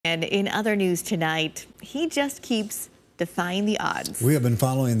And in other news tonight, he just keeps defying the odds. We have been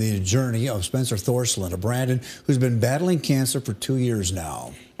following the journey of Spencer Thorsland of Brandon, who's been battling cancer for 2 years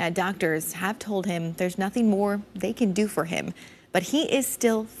now. And doctors have told him there's nothing more they can do for him. But he is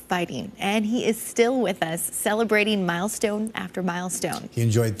still fighting, and he is still with us, celebrating milestone after milestone. He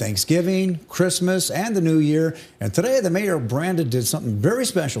enjoyed Thanksgiving, Christmas, and the New Year. And today, the mayor of Brandon did something very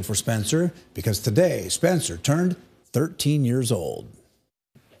special for Spencer, because today, Spencer turned 13 years old.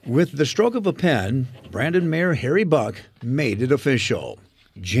 With the stroke of a pen, Brandon Mayor Harry Buck made it official.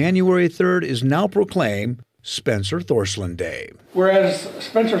 January 3rd is now proclaimed Spencer Thorsland Day. Whereas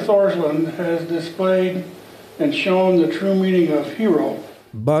Spencer Thorsland has displayed and shown the true meaning of hero.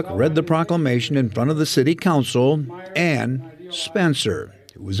 Buck read the proclamation in front of the city council and Spencer,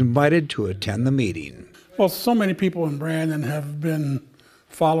 who was invited to attend the meeting. Well, so many people in Brandon have been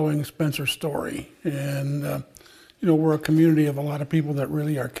following Spencer's story, and we're a community of a lot of people that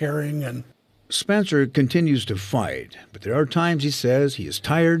really are caring. And Spencer continues to fight, but there are times, he says, he is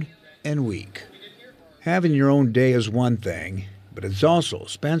tired and weak. Having your own day is one thing, but it's also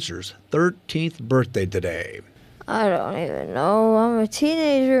Spencer's 13th birthday today. I don't even know. I'm a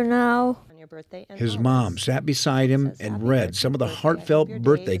teenager now. His mom sat beside him and read some of the heartfelt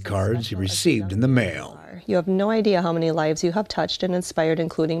birthday cards he received in the mail. You have no idea how many lives you have touched and inspired,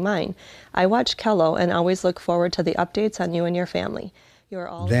 including mine. I watch Kello and always look forward to the updates on you and your family.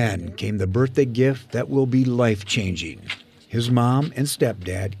 Then came the birthday gift that will be life-changing. His mom and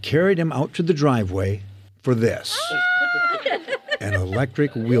stepdad carried him out to the driveway for this. An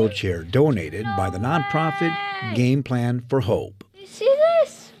electric wheelchair donated by the nonprofit Game Plan for Hope. You see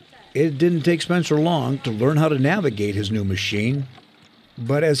this? It didn't take Spencer long to learn how to navigate his new machine.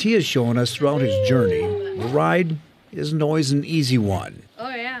 But as he has shown us throughout his journey, the ride isn't always an easy one. Oh,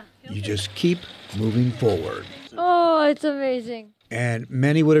 yeah. You just keep moving forward. Oh, it's amazing. And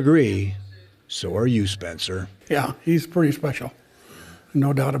many would agree, so are you, Spencer. yeah, he's pretty special.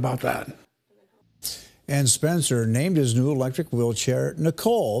 No doubt about that. And Spencer named his new electric wheelchair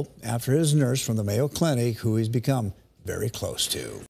Nicole after his nurse from the Mayo Clinic, who he's become very close to.